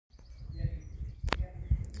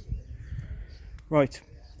Right,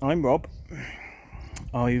 I'm Rob.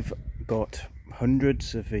 I've got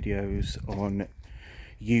hundreds of videos on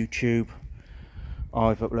YouTube.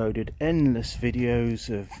 I've uploaded endless videos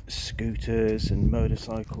of scooters and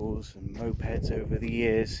motorcycles and mopeds over the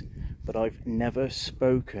years, but I've never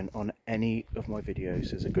spoken on any of my videos.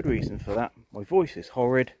 There's a good reason for that. My voice is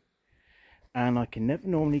horrid and I can never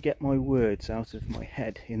normally get my words out of my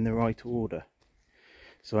head in the right order.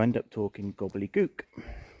 So I end up talking gobbledygook,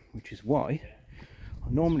 which is why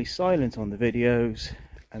I'm normally silent on the videos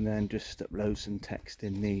and then just upload some text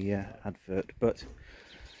in the advert. But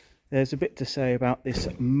there's a bit to say about this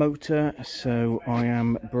motor, so I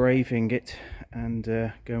am braving it and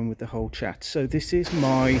going with the whole chat. So this is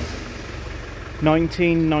my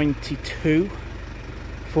 1992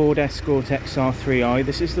 Ford Escort Xr3I.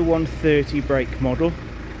 This is the 130 brake model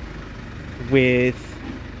with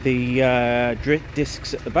the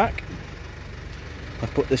discs at the back.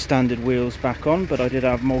 I've put the standard wheels back on, but I did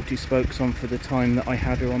have multi-spokes on for the time that I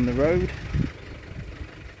had her on the road.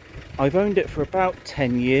 I've owned it for about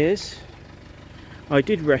 10 years. I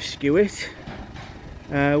did rescue it.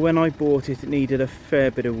 When I bought it, it needed a fair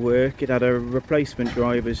bit of work. It had a replacement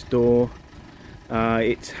driver's door.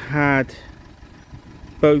 It had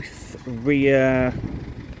both rear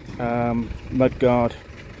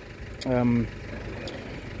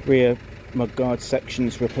mudguard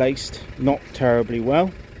sections replaced. Not terribly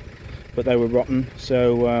well, but they were rotten,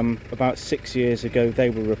 so about 6 years ago they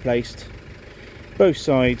were replaced, both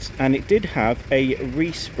sides, and it did have a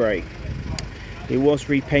respray. It was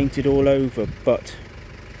repainted all over, but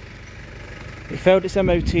it failed its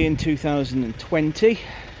MOT in 2020.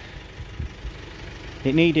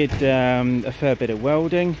 It needed a fair bit of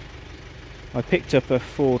welding. I picked up a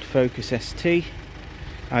Ford Focus ST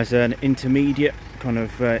as an intermediate kind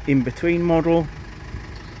of in-between model,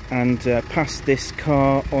 and passed this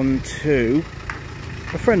car on to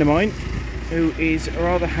a friend of mine who is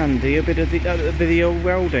rather handy, a bit of the old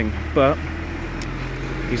welding, but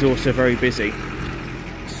he's also very busy.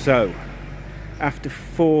 So after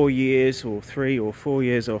 4 years or 3 or 4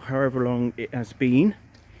 years or however long it has been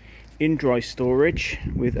in dry storage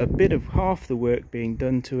with a bit of half the work being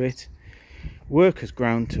done to it, work has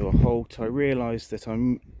ground to a halt. I realised that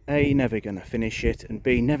I'm A, never going to finish it, and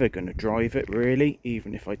B, never going to drive it really,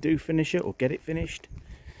 even if I do finish it or get it finished.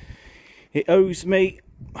 It owes me,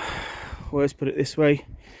 well, let's put it this way,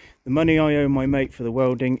 the money I owe my mate for the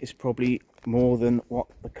welding is probably more than what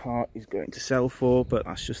the car is going to sell for, but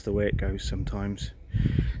that's just the way it goes sometimes.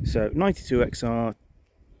 So 92 Xr3I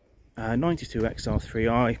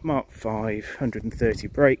Mk5 130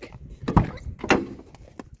 brake.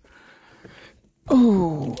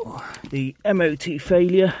 Oh, the MOT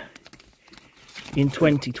failure in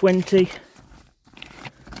 2020.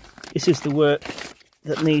 This is the work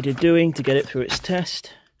that needed doing to get it through its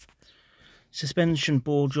test. Suspension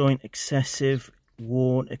ball joint excessively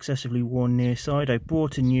worn near side. I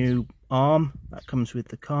bought a new arm that comes with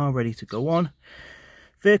the car ready to go on.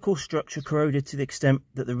 Vehicle structure corroded to the extent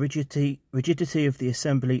that the rigidity of the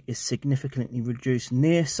assembly is significantly reduced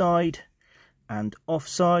near side and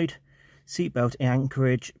offside. Seatbelt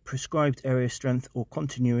anchorage, prescribed area strength or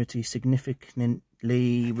continuity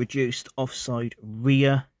significantly reduced offside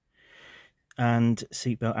rear, and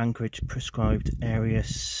seatbelt anchorage, prescribed area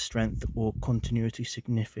strength or continuity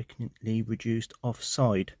significantly reduced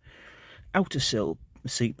offside. Outer sill,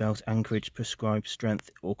 seatbelt anchorage, prescribed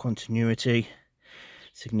strength or continuity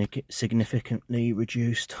significantly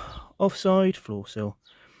reduced offside. Floor sill,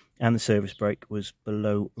 and the service brake was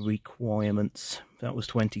below requirements. That was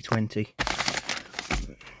 2020.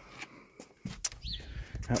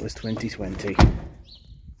 That was 2020.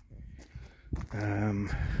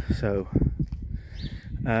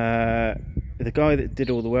 The guy that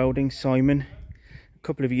did all the welding, Simon, a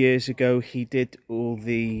couple of years ago, he did all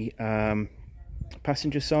the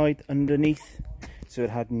passenger side underneath. So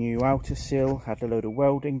it had new outer sill, had a load of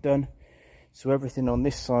welding done. So everything on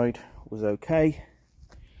this side was okay.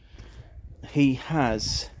 He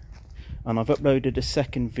has, and I've uploaded a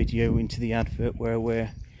second video into the advert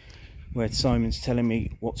where Simon's telling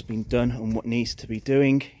me what's been done and what needs to be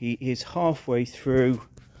doing. He is halfway through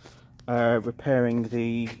repairing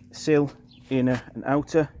the sill, inner and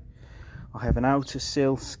outer. I have an outer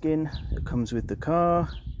sill skin that comes with the car.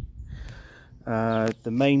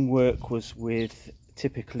 The main work was with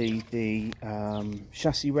typically the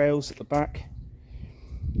chassis rails at the back.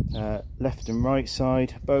 Left and right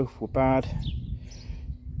side, both were bad.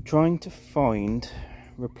 Trying to find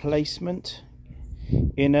replacement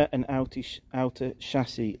inner and outer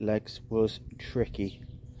chassis legs was tricky.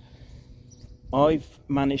 I've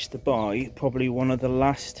managed to buy probably one of the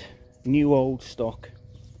last new old stock.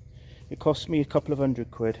 It cost me a couple of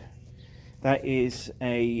 £100. That is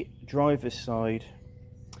a driver's side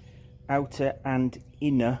outer and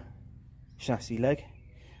inner chassis leg,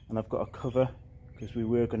 and I've got a cover because we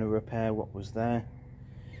were going to repair what was there.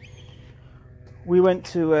 We went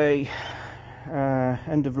to a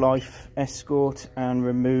end-of-life Escort and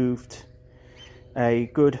removed a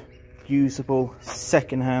good usable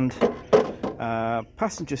second-hand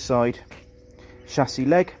passenger side chassis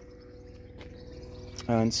leg,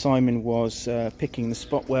 and Simon was picking the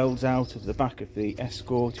spot welds out of the back of the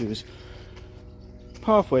Escort. He was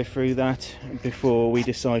halfway through that before we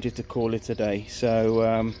decided to call it a day.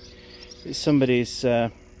 So it's somebody's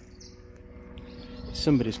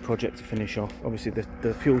project to finish off. Obviously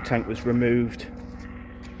the fuel tank was removed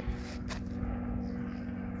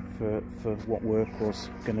for what work was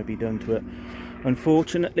going to be done to it.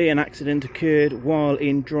 Unfortunately, an accident occurred while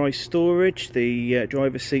in dry storage. The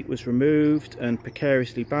driver's seat was removed and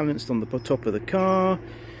precariously balanced on the top of the car.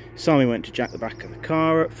 Simon went to jack the back of the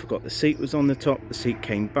car up, forgot the seat was on the top. The seat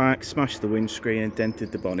came back, smashed the windscreen and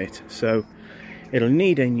dented the bonnet. So it'll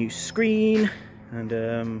need a new screen and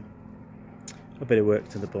a bit of work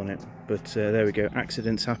to the bonnet. But there we go,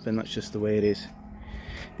 accidents happen, that's just the way it is.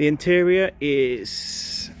 The interior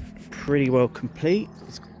is pretty well complete,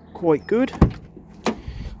 it's quite good.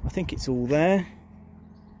 I think it's all there.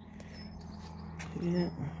 Yeah,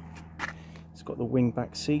 it's got the wing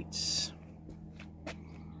back seats.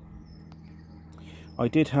 I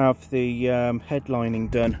did have the headlining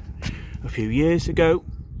done a few years ago.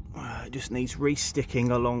 It just needs re-sticking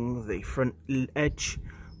along the front edge,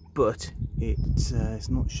 but it's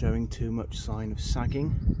not showing too much sign of sagging,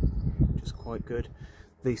 which is quite good.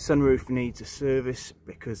 The sunroof needs a service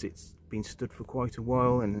because it's been stood for quite a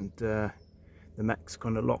while and the mech's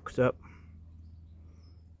kind of locked up.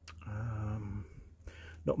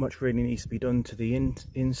 Not much really needs to be done to the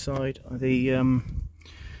inside. The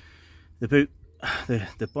boot,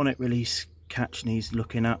 the bonnet release catch needs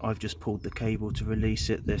looking at. I've just pulled the cable to release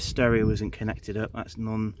it. The stereo isn't connected up, that's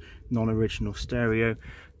non-original stereo.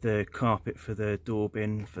 The carpet for the door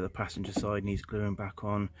bin for the passenger side needs gluing back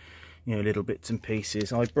on, you know, little bits and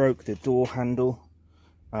pieces. I broke the door handle.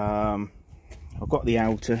 I've got the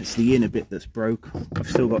outer, it's the inner bit that's broke. I've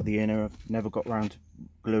still got the inner, I've never got round to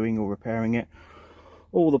gluing or repairing it.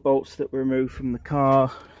 All the bolts that were removed from the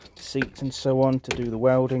car, seats and so on to do the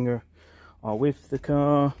welding are with the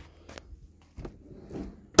car.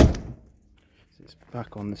 So it's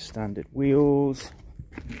back on the standard wheels.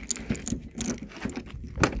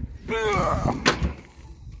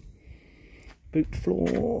 Boot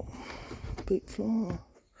floor.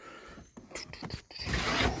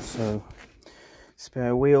 So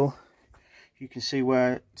spare wheel. You can see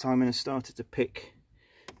where Simon has started to pick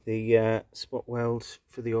the spot welds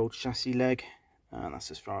for the old chassis leg, and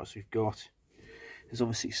that's as far as we've got. There's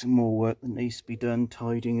obviously some more work that needs to be done,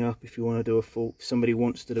 tidying up. If you want to do a full, if somebody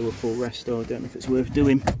wants to do a full restore, I don't know if it's worth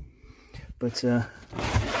doing, but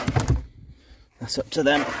that's up to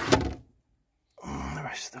them. The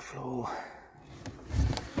rest of the floor,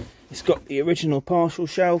 it's got the original partial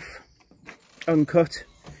shelf, uncut.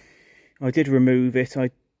 I did remove it.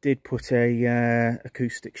 I did put a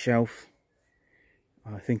acoustic shelf.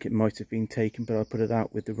 I think it might have been taken, but I put it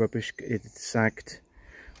out with the rubbish. It sagged.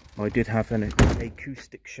 I did have an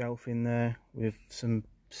acoustic shelf in there with some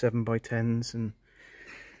 7x10s and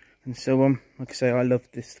so on. Like I say, I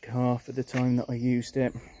loved this car for the time that I used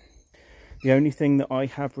it. The only thing that I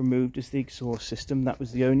have removed is the exhaust system. That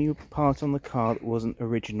was the only part on the car that wasn't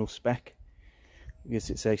original spec, because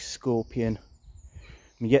it's a Scorpion.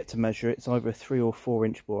 I'm yet to measure it. It's either a 3 or 4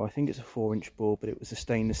 inch bore. I think it's a 4 inch bore, but it was a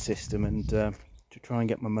stainless system, and to try and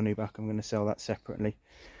get my money back, I'm going to sell that separately.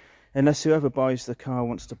 Unless whoever buys the car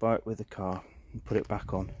wants to buy it with the car and put it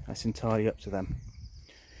back on. That's entirely up to them.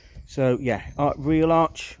 So yeah, our rear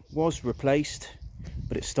arch was replaced,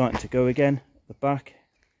 but it's starting to go again at the back.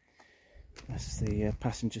 That's the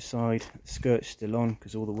passenger side. The skirt's still on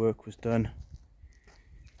because all the work was done.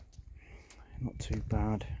 Not too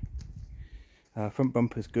bad. Front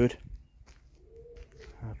bumper's good.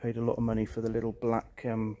 I paid a lot of money for the little black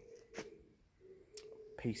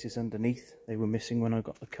pieces underneath. They were missing when I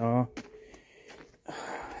got the car.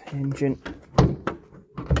 Engine.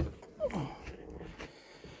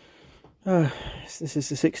 This is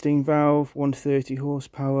the 16 valve, 130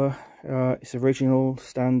 horsepower. It's original,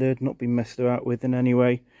 standard, not been messed about with in any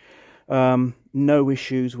way. No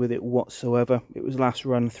issues with it whatsoever. It was last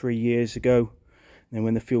run 3 years ago. And then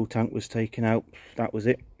when the fuel tank was taken out, that was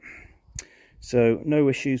it. So no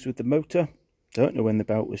issues with the motor. Don't know when the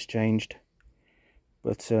belt was changed.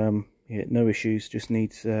 But yeah, no issues, just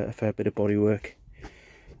needs a fair bit of bodywork.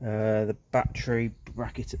 The battery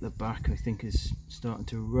bracket at the back I think is starting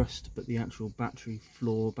to rust, but the actual battery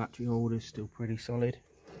floor, battery holder is still pretty solid.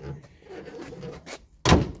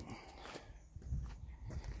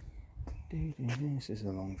 This is a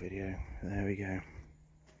long video. There we go.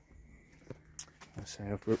 I say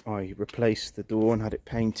I replaced the door and had it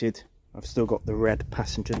painted. I've still got the red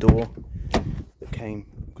passenger door that came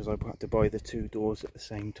because I had to buy the two doors at the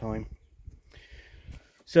same time.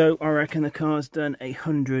 So I reckon the car's done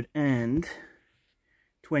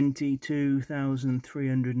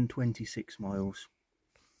 122,326 miles.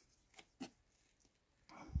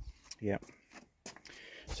 Yeah.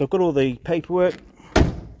 So I've got all the paperwork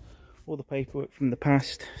from the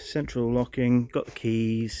past, central locking, got the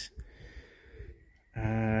keys.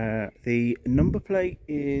 The number plate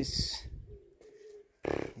is,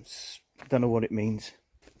 don't know what it means,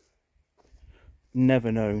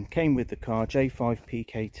 never known. Came with the car,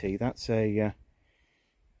 J5PKT. That's a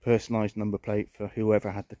personalised number plate for whoever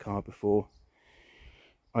had the car before.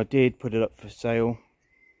 I did put it up for sale.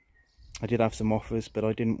 I did have some offers, but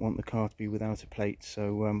I didn't want the car to be without a plate,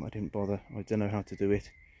 so I didn't bother. I don't know how to do it.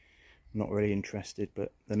 I'm not really interested,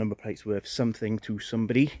 but the number plate's worth something to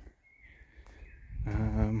somebody.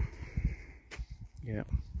 Yeah.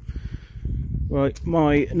 Right,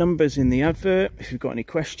 my number's in the advert. If you've got any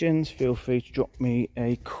questions, feel free to drop me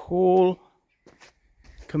a call.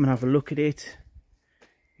 Come and have a look at it.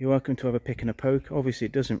 You're welcome to have a pick and a poke. Obviously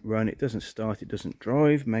it doesn't run, it doesn't start, it doesn't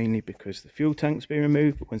drive, mainly because the fuel tank's been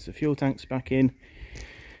removed. But once the fuel tank's back in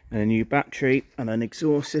and a new battery and an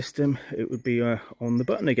exhaust system, it would be on the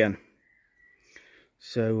button again.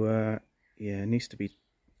 So yeah, it needs to be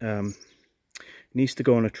needs to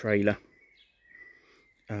go on a trailer.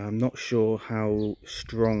 I'm not sure how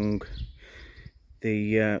strong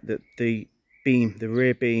the beam, the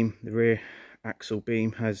rear axle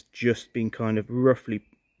beam has just been kind of roughly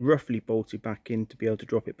bolted back in to be able to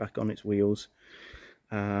drop it back on its wheels.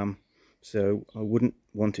 So I wouldn't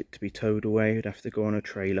want it to be towed away. It'd have to go on a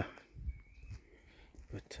trailer,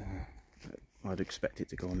 but I'd expect it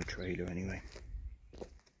to go on a trailer anyway.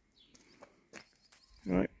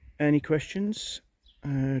 Right, any questions,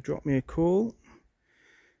 drop me a call.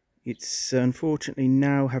 It's unfortunately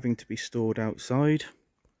now having to be stored outside.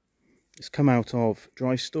 It's come out of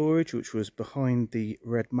dry storage, which was behind the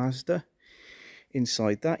red Mazda.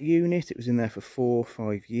 Inside that unit, it was in there for 4 or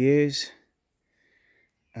 5 years.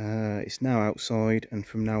 It's now outside, and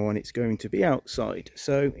from now on it's going to be outside,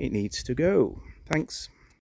 so it needs to go. Thanks.